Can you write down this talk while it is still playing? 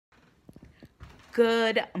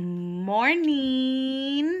Good morning.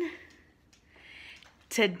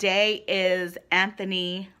 Today is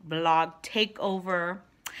Anthony vlog takeover.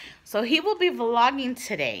 So he will be vlogging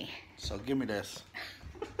today. So give me this.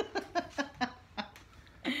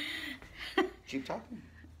 Keep talking.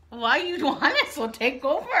 Why you want it? So take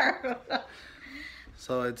over.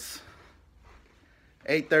 So it's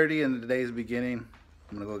 8:30 and the day's beginning.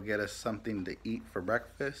 I'm gonna go get us something to eat for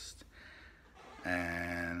breakfast,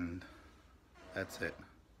 and that's it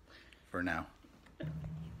for now.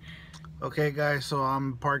 Okay guys, so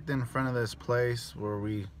I'm parked in front of this place where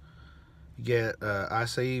we get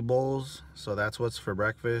acai bowls. So that's what's for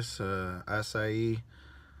breakfast, acai.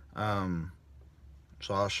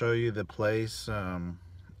 So I'll show you the place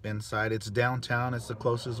inside. It's downtown. It's the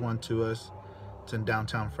closest one to us. It's in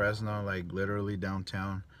downtown Fresno, like literally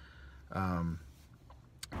downtown.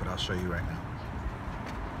 But I'll show you right now.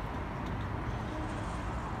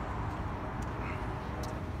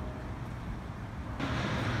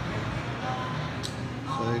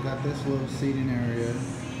 So they got this little seating area.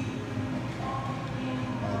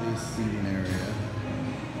 All these seating area.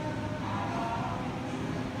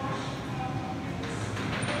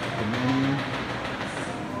 The menu.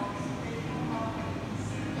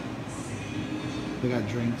 They got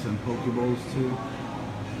drinks and poke bowls too.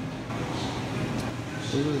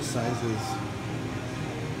 Those are the sizes.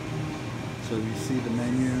 So you see the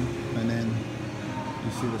menu and then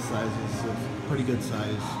you see the sizes. So it's pretty good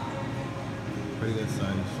size. Pretty good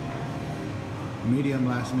size. Medium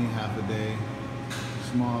lasts me half a day.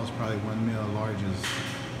 Small is probably one meal. Large is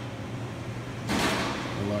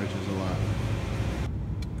a lot.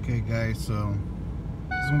 Okay guys, so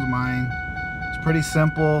this one's mine. It's pretty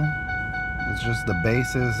simple. It's just the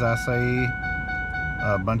bases, acai,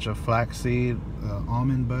 a bunch of flaxseed,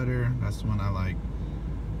 almond butter, that's the one I like,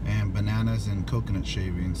 and bananas and coconut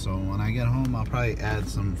shavings. So when I get home, I'll probably add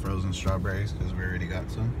some frozen strawberries because we already got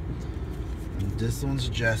some. And this one's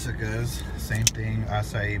Jessica's, same thing,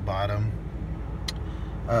 acai bottom.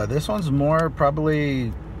 This one's more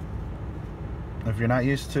probably, if you're not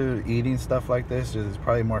used to eating stuff like this, it's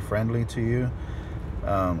probably more friendly to you.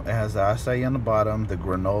 It has the acai on the bottom, the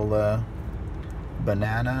granola,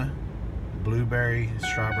 banana, blueberry,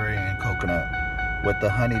 strawberry, and coconut with the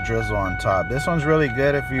honey drizzle on top. This one's really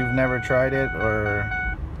good if you've never tried it, or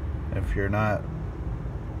if you're not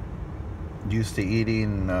used to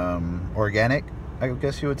eating organic, I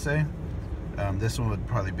guess you would say. This one would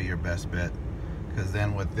probably be your best bet, because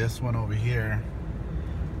then with this one over here,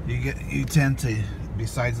 you tend to,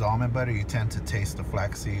 besides the almond butter, you tend to taste the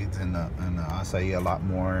flax seeds and the acai a lot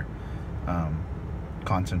more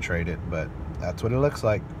concentrated, but that's what it looks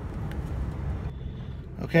like.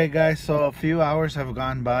 Okay guys, so a few hours have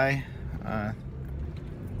gone by.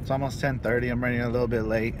 It's almost 10:30. I'm running a little bit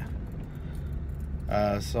late,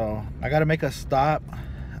 so I gotta make a stop,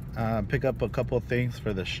 pick up a couple of things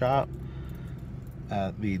for the shop,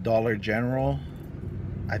 the Dollar General.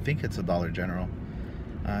 I think it's a Dollar General.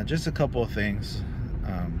 Just a couple of things,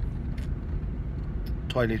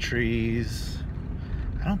 toiletries.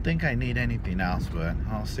 I don't think I need anything else, but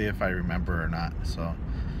I'll see if I remember or not. So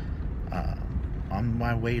on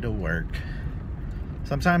my way to work.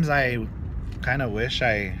 Sometimes I kind of wish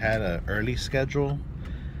I had an early schedule,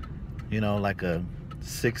 you know, like a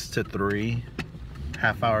 6 to 3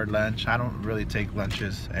 half-hour lunch. I don't really take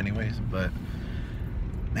lunches anyways, but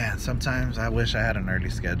man, sometimes I wish I had an early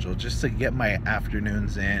schedule just to get my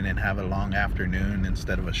afternoons in and have a long afternoon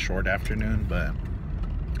instead of a short afternoon. But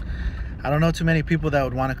I don't know too many people that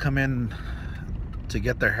would want to come in to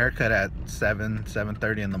get their haircut at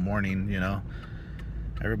 7:30 in the morning, you know.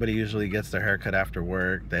 Everybody usually gets their haircut after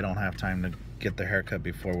work. They don't have time to get their haircut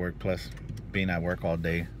before work, plus being at work all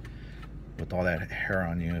day with all that hair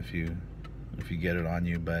on you if you get it on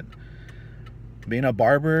you. But being a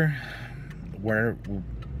barber, where,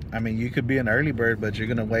 I mean, you could be an early bird, but you're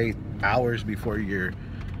gonna wait hours before your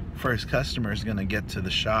first customer is gonna get to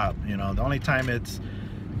the shop. You know, the only time it's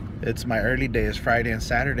my early day is Friday and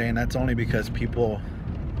Saturday, and that's only because people,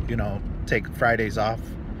 you know, take Fridays off,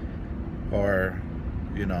 or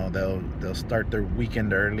you know, they'll start their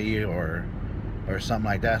weekend early or something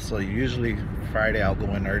like that. So usually Friday I'll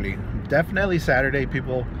go in early. Definitely Saturday,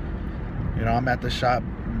 people, you know, I'm at the shop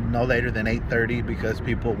no later than 8:30 because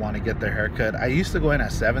people want to get their hair cut. I used to go in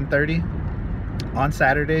at 7:30 on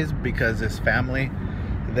Saturdays because this family,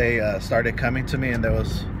 they started coming to me, and there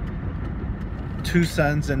was 2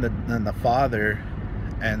 sons and the father,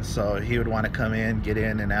 and so he would want to come in, get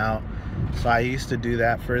in and out. So I used to do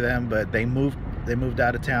that for them, but they moved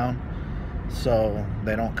out of town, so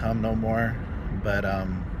they don't come no more. But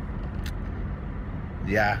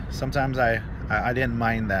yeah, sometimes I I didn't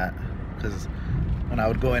mind that, because when I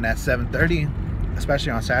would go in at 7:30,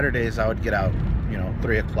 especially on Saturdays, I would get out,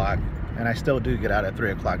 3 o'clock. And I still do get out at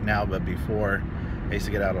 3 o'clock now, but before I used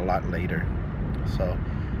to get out a lot later. So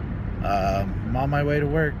I'm on my way to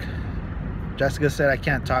work. Jessica said I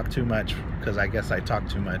can't talk too much, because I guess I talk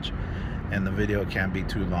too much and the video can't be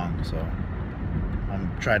too long, so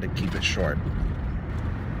I'm trying to keep it short.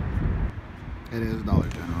 It is Dollar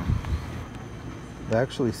General. They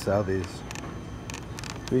actually sell these.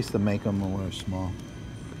 We used to make them when we were small.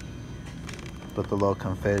 Put the little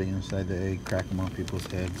confetti inside the egg, crack them on people's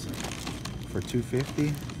heads. For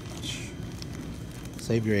 $2.50,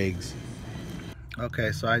 save your eggs.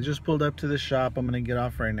 Okay, so I just pulled up to the shop. I'm gonna get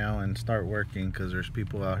off right now and start working, because there's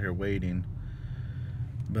people out here waiting.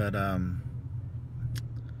 But I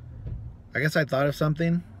guess I thought of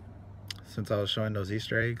something since I was showing those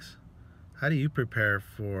Easter eggs. How do you prepare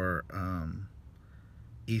for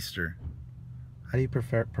Easter? How do you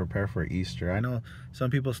prepare for Easter? I know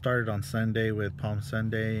some people started on Sunday with Palm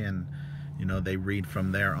Sunday, and they read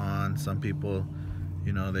from there on. Some people,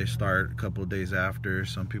 they start a couple of days after.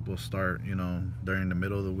 Some people start, during the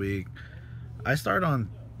middle of the week. I start on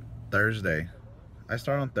Thursday.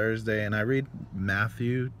 And I read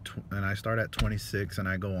Matthew, and I start at 26 and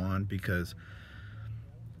I go on, because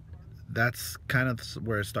that's kind of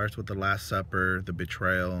where it starts with the Last Supper, the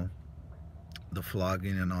betrayal, the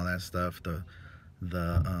flogging and all that stuff, the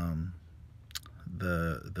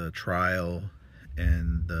trial,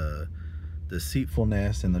 and the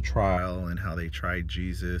deceitfulness in the trial, and how they tried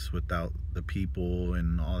Jesus without the people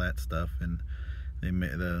and all that stuff, and they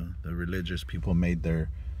made the religious people made their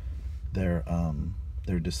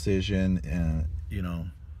decision, and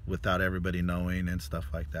without everybody knowing and stuff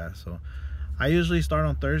like that. So I usually start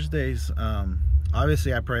on Thursdays.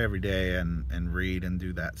 Obviously I pray every day and read and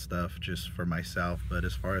do that stuff just for myself, but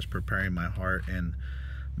as far as preparing my heart and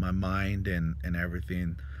my mind and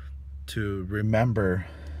everything to remember,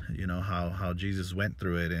 how Jesus went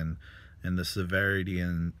through it, and the severity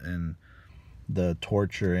and the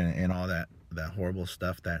torture and all that horrible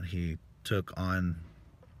stuff that he took on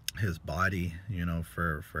his body,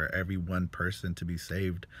 for every one person to be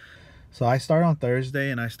saved. So I start on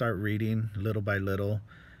Thursday and I start reading little by little,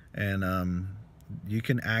 and you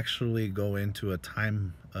can actually go into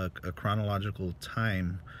a chronological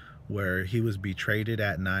time where he was betrayed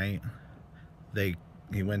at night.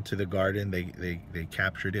 He went to the garden. They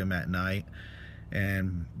captured him at night,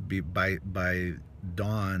 and by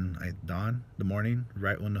dawn, the morning,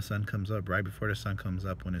 right when the sun comes up, right before the sun comes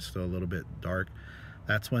up, when it's still a little bit dark,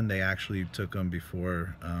 that's when they actually took him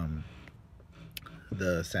before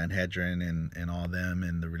the Sanhedrin and all them,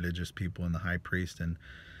 and the religious people and the high priest, and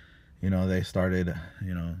they started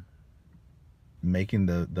making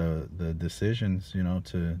the decisions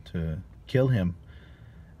to kill him,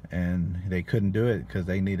 and they couldn't do it because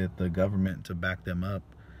they needed the government to back them up.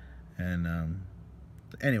 And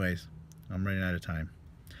anyways, I'm running out of time.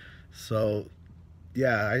 So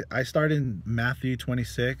yeah, I started Matthew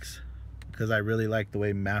 26 because I really like the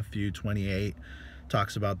way Matthew 28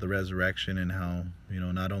 talks about the resurrection, and how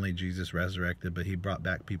not only Jesus resurrected, but he brought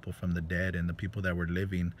back people from the dead, and the people that were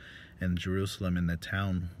living in Jerusalem, in the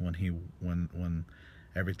town, when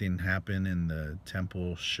everything happened and the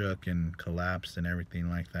temple shook and collapsed and everything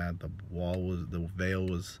like that. The veil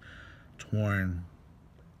was torn.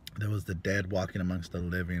 There was the dead walking amongst the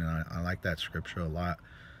living, and I like that scripture a lot.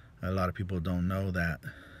 A lot of people don't know that,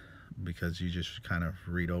 because you just kind of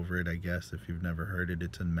read over it, I guess, if you've never heard it.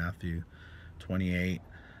 It's in Matthew 28.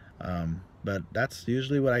 But that's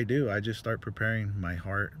usually what I do. I just start preparing my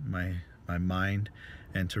heart, my mind,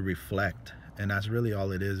 and to reflect. And that's really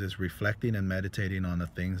all it is reflecting and meditating on the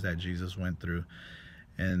things that Jesus went through,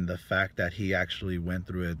 and the fact that he actually went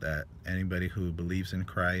through it, that anybody who believes in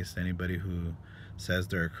Christ, anybody who says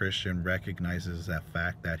they're a Christian, recognizes that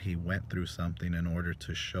fact, that he went through something in order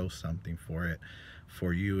to show something for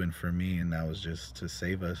you and for me, and that was just to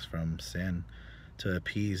save us from sin, to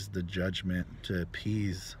appease the judgment, to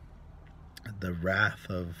appease the wrath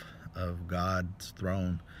of God's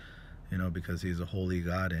throne, because he's a holy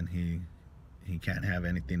God, and he can't have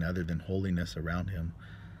anything other than holiness around him.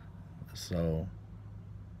 So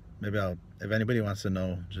maybe if anybody wants to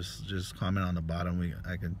know, just comment on the bottom.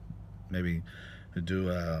 I could maybe do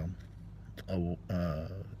a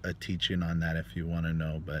teaching on that if you want to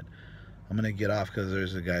know. But I'm gonna get off because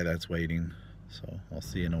there's a guy that's waiting, so I'll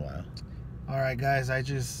see you in a while. All right, guys, I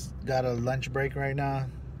just got a lunch break right now.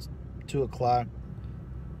 It's 2 o'clock.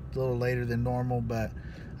 It's a little later than normal, but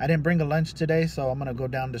I didn't bring a lunch today, so I'm gonna go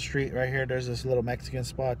down the street right here. There's this little Mexican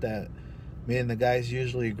spot that me and the guys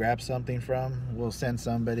usually grab something from. We'll send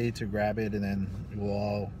somebody to grab it, and then we'll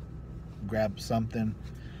all grab something.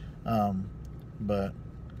 But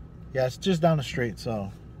yeah, it's just down the street,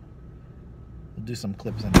 so we'll do some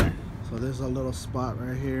clips in there. So there's a little spot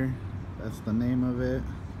right here. That's the name of it.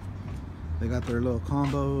 They got their little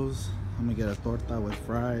combos. I'm gonna get a torta with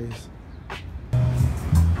fries.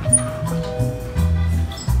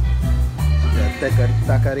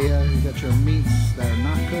 Taqueria, you got your meats that are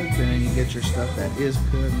not cooked, and then you get your stuff that is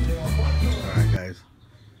cooked. Alright guys,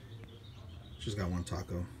 just got one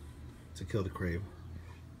taco to kill the crave.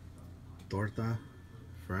 Torta,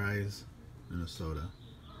 fries, and a soda.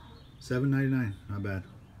 $7.99, not bad.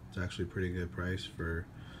 It's actually a pretty good price for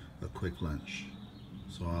a quick lunch.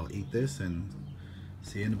 So I'll eat this and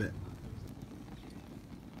see you in a bit.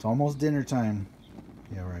 It's almost dinner time.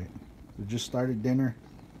 Yeah, right. We just started dinner.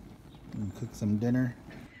 And cook some dinner.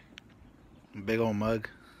 Big old mug.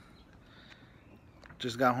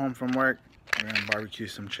 Just got home from work. We're gonna barbecue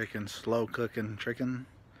some chicken. Slow cooking chicken.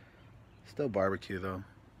 Still barbecue though.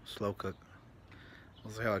 Slow cook.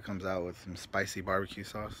 We'll see how it comes out with some spicy barbecue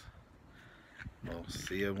sauce. We'll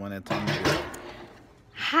see you when it's on the go.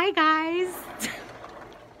 Hi guys.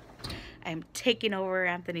 I'm taking over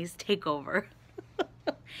Anthony's takeover.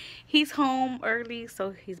 He's home early,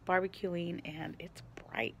 so he's barbecuing, and it's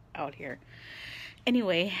bright out here.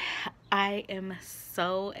 Anyway, I am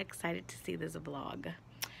so excited to see this vlog.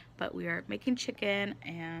 But we are making chicken,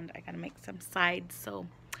 and I gotta make some sides, so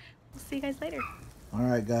we'll see you guys later.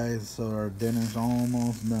 Alright guys, so our dinner's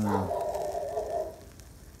almost done.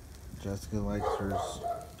 Jessica likes hers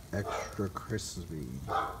extra crispy.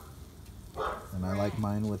 And I like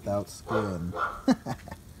mine without skin.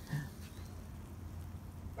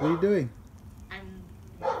 What are you doing? I'm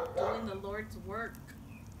doing the Lord's work.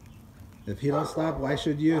 If he don't stop, why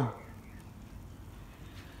should you?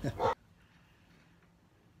 It's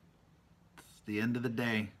the end of the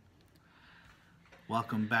day.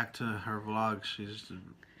 Welcome back to her vlog. She's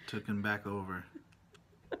taken back over.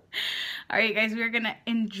 All right, guys, we're gonna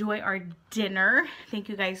enjoy our dinner. Thank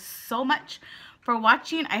you guys so much for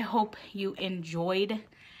watching. I hope you enjoyed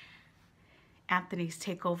Anthony's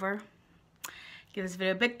takeover. Give this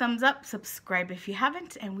video a big thumbs up, subscribe if you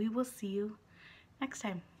haven't, and we will see you next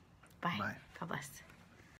time. Bye. Bye. God bless.